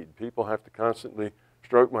need. People have to constantly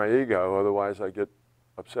stroke my ego, otherwise I get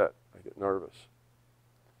upset, I get nervous.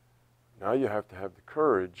 Now you have to have the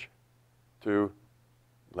courage to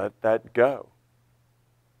let that go.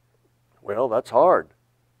 Well, that's hard,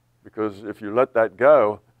 because if you let that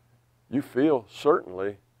go, you feel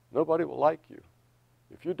certainly nobody will like you.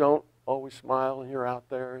 If you don't always smile and you're out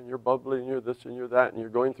there and you're bubbly and you're this and you're that and you're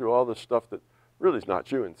going through all this stuff that really is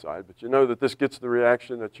not you inside, but you know that this gets the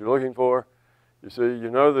reaction that you're looking for, you see, you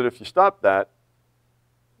know that if you stop that,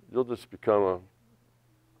 you'll just become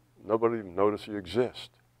nobody even notice you exist.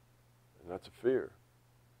 And that's a fear.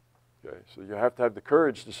 Okay, so you have to have the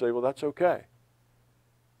courage to say, well, that's okay.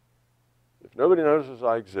 If nobody notices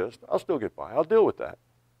I exist, I'll still get by. I'll deal with that.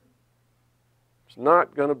 It's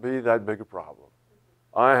not going to be that big a problem.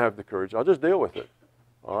 I have the courage. I'll just deal with it.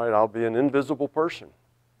 All right, I'll be an invisible person.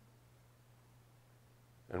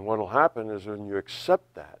 And what will happen is when you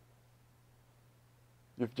accept that,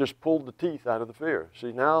 you've just pulled the teeth out of the fear.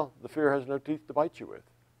 See, now the fear has no teeth to bite you with.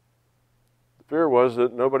 The fear was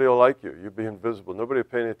that nobody will like you. You'll be invisible. Nobody will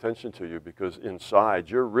pay any attention to you because inside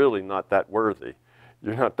you're really not that worthy.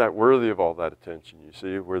 You're not that worthy of all that attention. You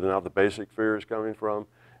see where now the basic fear is coming from?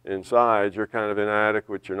 Inside, you're kind of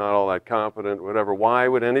inadequate, you're not all that competent, whatever. Why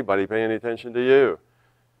would anybody pay any attention to you?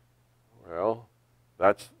 Well,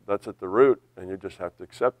 that's at the root, and you just have to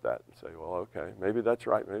accept that and say, well, okay, maybe that's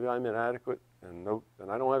right. Maybe I'm inadequate, and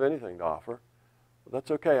I don't have anything to offer. But that's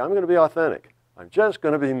okay. I'm going to be authentic. I'm just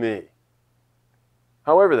going to be me.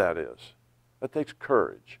 However that is, that takes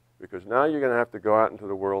courage, because now you're going to have to go out into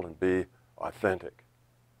the world and be authentic,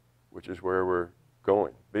 which is where we're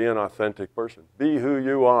going. Be an authentic person. Be who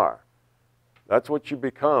you are. That's what you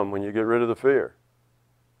become when you get rid of the fear.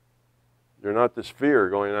 You're not this fear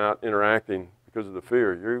going out interacting because of the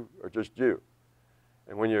fear. You are just you.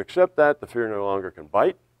 And when you accept that, the fear no longer can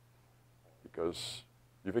bite because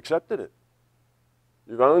you've accepted it.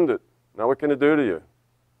 You've owned it. Now what can it do to you?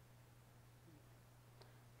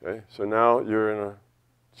 Okay, so now you're in a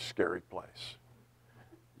scary place.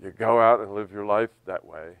 You go out and live your life that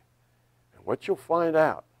way. What you'll find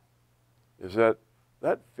out is that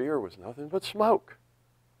that fear was nothing but smoke.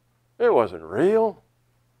 It wasn't real.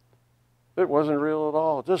 It wasn't real at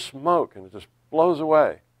all. Just smoke, and it just blows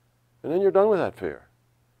away. And then you're done with that fear.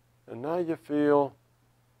 And now you feel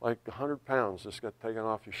like 100 pounds just got taken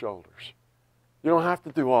off your shoulders. You don't have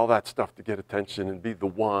to do all that stuff to get attention and be the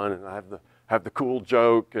one and have the cool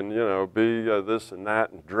joke and, you know, be this and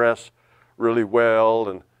that and dress really well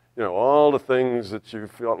and, you know, all the things that you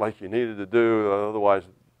felt like you needed to do, otherwise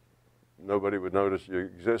nobody would notice you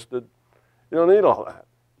existed. You don't need all that,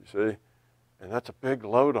 you see. And that's a big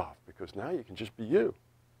load off because now you can just be you.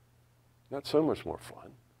 That's so much more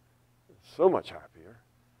fun. It's so much happier.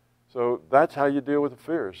 So that's how you deal with the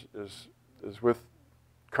fears, is with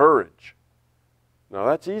courage. Now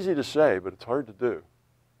that's easy to say, but it's hard to do.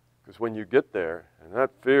 Because when you get there and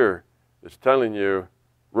that fear is telling you,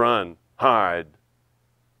 run, hide,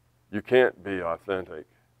 you can't be authentic.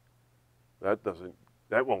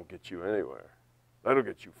 That won't get you anywhere. That'll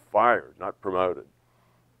get you fired, not promoted.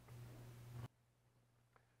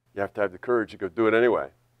 You have to have the courage to go do it anyway.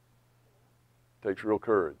 It takes real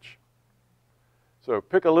courage. So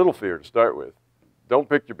pick a little fear to start with. Don't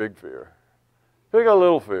pick your big fear. Pick a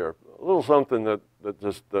little fear, a little something that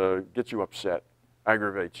just gets you upset,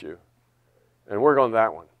 aggravates you, and work on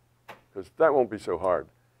that one, because that won't be so hard.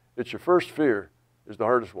 It's your first fear is the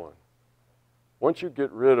hardest one. Once you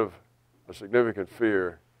get rid of a significant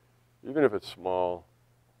fear, even if it's small,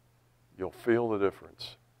 you'll feel the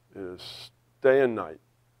difference. It is day and night,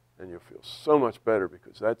 and you'll feel so much better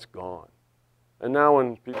because that's gone. And now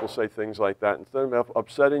when people say things like that, instead of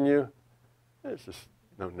upsetting you, it's just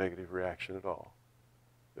no negative reaction at all.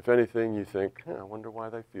 If anything, you think, I wonder why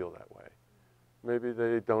they feel that way. maybe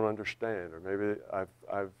they don't understand, or maybe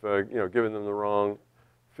I've you know, given them the wrong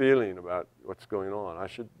feeling about what's going on. I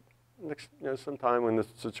should, next, you know, sometime when the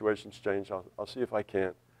situation's changed, I'll see if I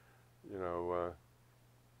can't, you know,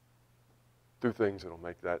 do things that'll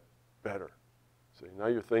make that better. See, now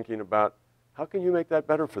you're thinking about how can you make that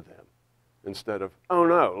better for them, instead of, oh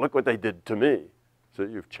no, look what they did to me. So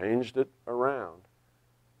you've changed it around.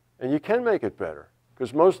 And you can make it better,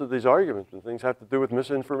 because most of these arguments and things have to do with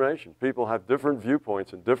misinformation. People have different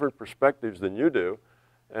viewpoints and different perspectives than you do,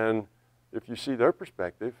 and if you see their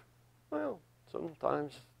perspective, well,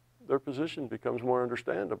 sometimes their position becomes more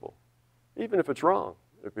understandable. Even if it's wrong,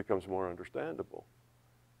 it becomes more understandable,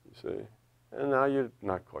 you see. And now you're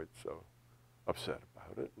not quite so upset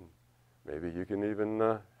about it, and maybe you can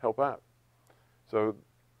even help out. So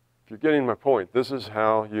if you're getting my point, this is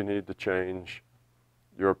how you need to change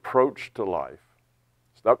your approach to life.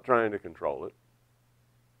 Stop trying to control it.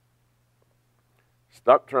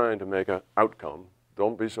 Stop trying to make an outcome.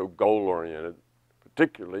 Don't be so goal-oriented,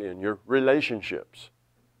 particularly in your relationships.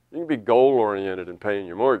 You can be goal-oriented in paying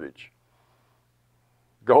your mortgage,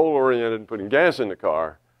 goal-oriented in putting gas in the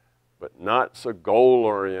car, but not so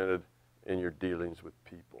goal-oriented in your dealings with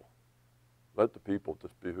people. Let the people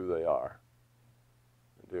just be who they are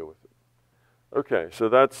and deal with it. Okay, so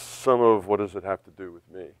that's some of what does it have to do with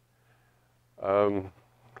me.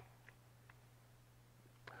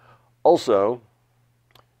 Also,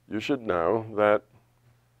 you should know that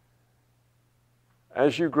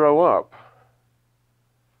as you grow up,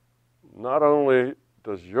 not only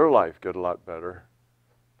does your life get a lot better,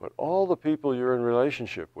 but all the people you're in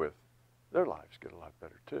relationship with, their lives get a lot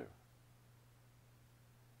better too.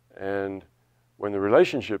 And when the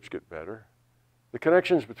relationships get better, the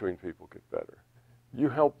connections between people get better. You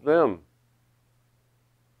help them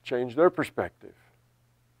change their perspective.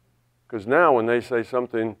 Because now when they say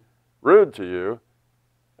something rude to you,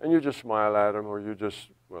 and you just smile at them, or you just,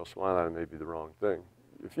 well, smile at them may be the wrong thing.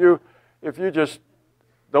 If you just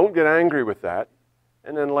don't get angry with that,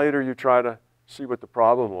 and then later you try to see what the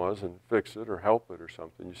problem was and fix it or help it or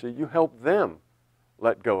something, you see, you help them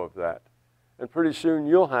let go of that. And pretty soon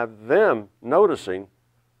you'll have them noticing,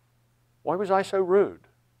 why was I so rude?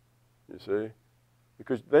 You see?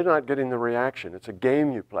 Because they're not getting the reaction. It's a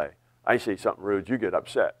game you play. I say something rude, you get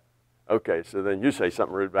upset. Okay, so then you say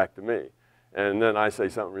something rude back to me. And then I say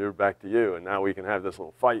something rude back to you, and now we can have this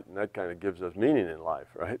little fight, and that kind of gives us meaning in life,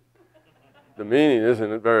 right? The meaning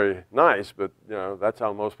isn't very nice, but you know, that's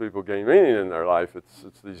how most people gain meaning in their life.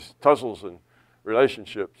 It's these tussles and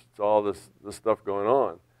relationships. It's all this stuff going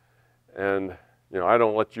on. And you know, I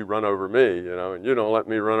don't let you run over me, you know, and you don't let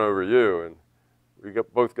me run over you. And we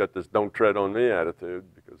both got this don't tread on me attitude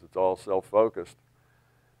because it's all self-focused.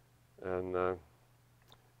 And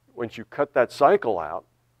once you cut that cycle out,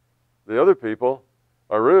 the other people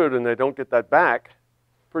are rude and they don't get that back,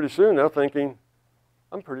 pretty soon they're thinking,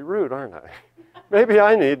 I'm pretty rude, aren't I? Maybe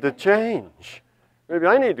I need to change. Maybe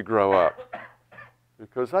I need to grow up.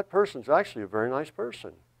 Because that person's actually a very nice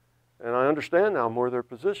person. And I understand now more their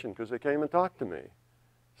position because they came and talked to me.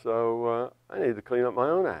 So I need to clean up my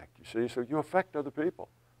own act, you see. So you affect other people.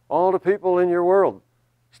 All the people in your world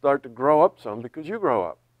start to grow up some because you grow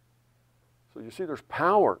up. So you see there's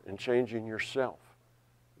power in changing yourself.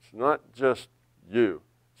 It's not just you.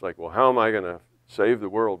 It's like, well, how am I going to save the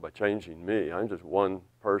world by changing me? I'm just one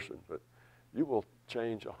person. But you will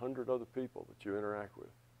change 100 other people that you interact with.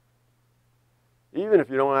 Even if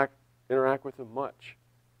you don't interact with them much.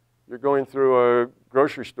 You're going through a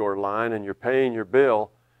grocery store line and you're paying your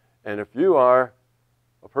bill, and if you are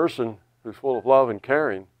a person who's full of love and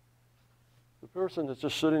caring, the person that's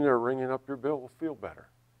just sitting there ringing up your bill will feel better.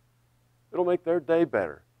 It'll make their day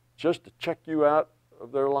better just to check you out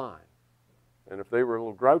of their line. And if they were a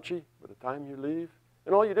little grouchy by the time you leave,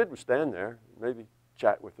 and all you did was stand there, maybe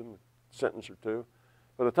chat with them a sentence or two,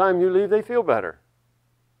 by the time you leave, they feel better,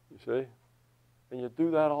 you see? And you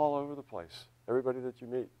do that all over the place. Everybody that you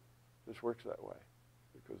meet just works that way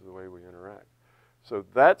because of the way we interact. So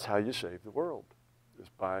that's how you save the world, is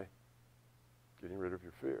by getting rid of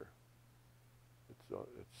your fear.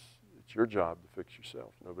 It's your job to fix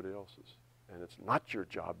yourself, nobody else's. And it's not your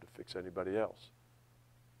job to fix anybody else.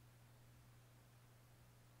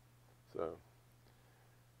 So,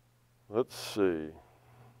 let's see.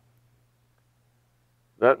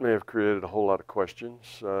 That may have created a whole lot of questions.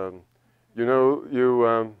 You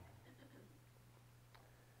know,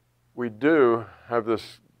 we do have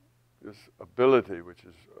this ability, which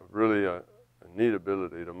is really a neat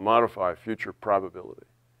ability, to modify future probability.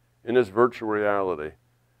 In this virtual reality,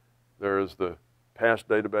 there is the past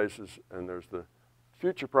databases and there's the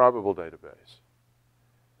future probable database.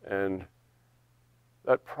 And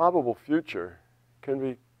that probable future can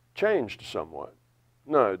be changed somewhat,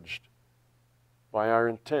 nudged by our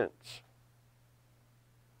intents.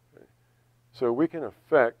 Okay. So we can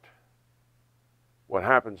affect what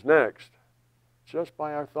happens next just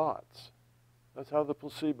by our thoughts. That's how the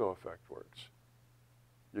placebo effect works.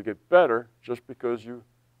 You get better just because you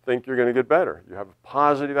think you're going to get better. You have a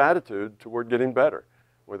positive attitude toward getting better.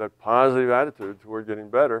 With that positive attitude toward getting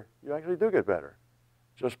better, you actually do get better.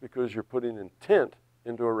 Just because you're putting intent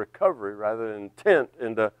into a recovery rather than intent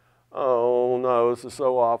into, oh no, this is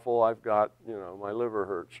so awful, I've got, my liver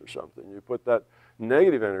hurts or something. You put that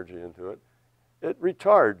negative energy into it, it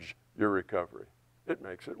retards your recovery. It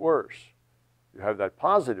makes it worse. You have that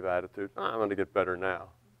positive attitude, I'm going to get better now.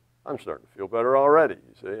 I'm starting to feel better already,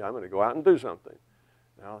 you see. I'm going to go out and do something.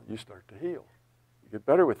 Now you start to heal. You get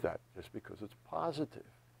better with that just because it's positive.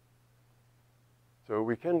 So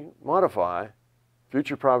we can modify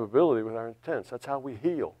future probability with our intents. That's how we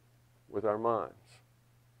heal with our minds.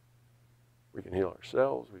 We can heal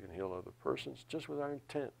ourselves, we can heal other persons just with our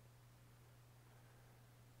intent.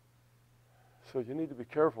 So you need to be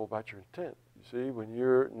careful about your intent. You see, when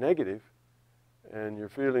you're negative and you're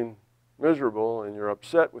feeling miserable and you're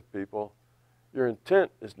upset with people, your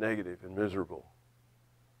intent is negative and miserable.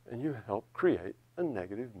 And you help create a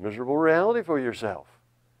negative, miserable reality for yourself.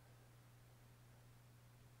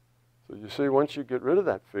 So you see, once you get rid of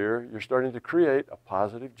that fear, you're starting to create a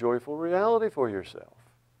positive, joyful reality for yourself.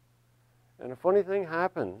 And a funny thing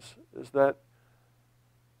happens is that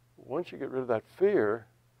once you get rid of that fear,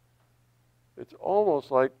 it's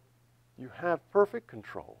almost like you have perfect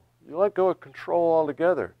control. You let go of control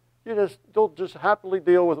altogether. You'll just happily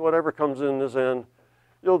deal with whatever comes in this end.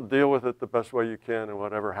 You'll deal with it the best way you can, and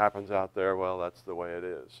whatever happens out there, well, that's the way it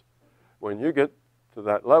is. When you get to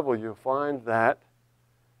that level, you'll find that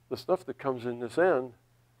the stuff that comes in this end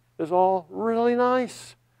is all really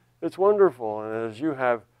nice. It's wonderful. And as you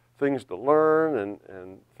have things to learn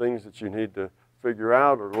and things that you need to figure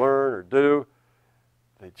out or learn or do,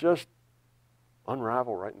 they just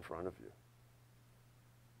unravel right in front of you.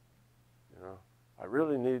 I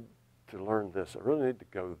really need to learn this. I really need to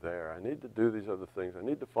go there. I need to do these other things. I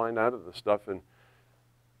need to find out of the stuff. And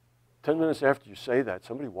 10 minutes after you say that,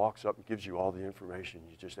 somebody walks up and gives you all the information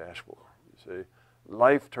you just asked for. You see,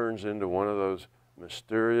 life turns into one of those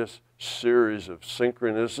mysterious series of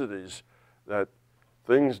synchronicities that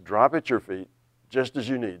things drop at your feet just as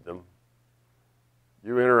you need them.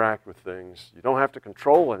 You interact with things. You don't have to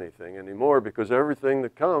control anything anymore because everything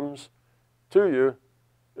that comes to you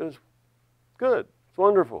is good. It's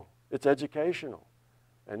wonderful. It's educational.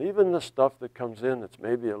 And even the stuff that comes in that's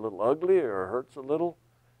maybe a little ugly or hurts a little,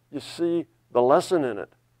 you see the lesson in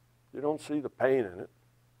it. You don't see the pain in it.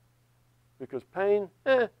 Because pain,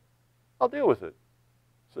 I'll deal with it.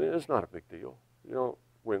 See, it's not a big deal. You don't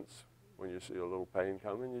wince when you see a little pain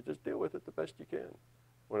coming. You just deal with it the best you can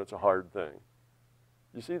when it's a hard thing.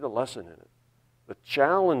 You see the lesson in it. The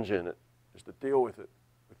challenge in it is to deal with it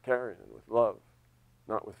with caring and with love,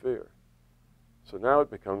 not with fear. So now it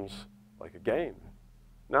becomes like a game.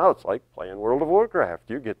 Now it's like playing World of Warcraft.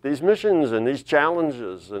 You get these missions and these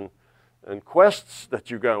challenges and quests that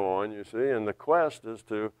you go on, you see, and the quest is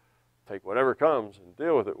to take whatever comes and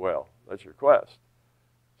deal with it well. That's your quest.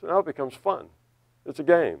 So now it becomes fun. It's a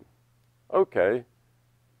game. Okay,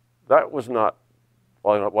 that was not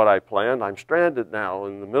what I planned. I'm stranded now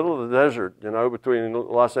in the middle of the desert, between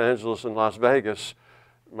Los Angeles and Las Vegas.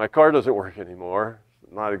 My car doesn't work anymore.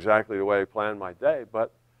 Not exactly the way I planned my day,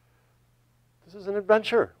 but this is an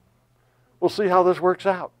adventure. We'll see how this works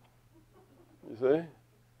out. You see?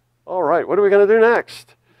 All right, what are we going to do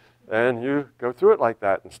next? And you go through it like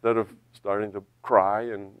that instead of starting to cry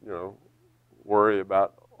and, worry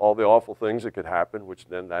about all the awful things that could happen, which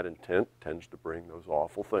then that intent tends to bring those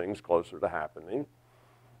awful things closer to happening.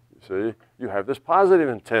 You see, you have this positive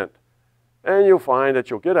intent, and you'll find that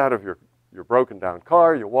you'll get out of your broken down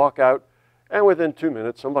car, you'll walk out, and within 2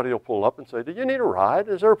 minutes, somebody will pull up and say, do you need a ride?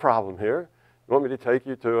 Is there a problem here? You want me to take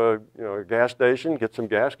you to a gas station, get some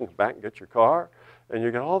gas, and come back and get your car? And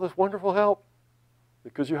you get all this wonderful help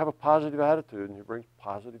because you have a positive attitude and you bring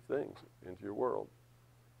positive things into your world.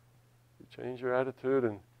 You change your attitude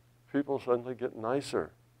and people suddenly get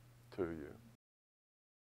nicer to you.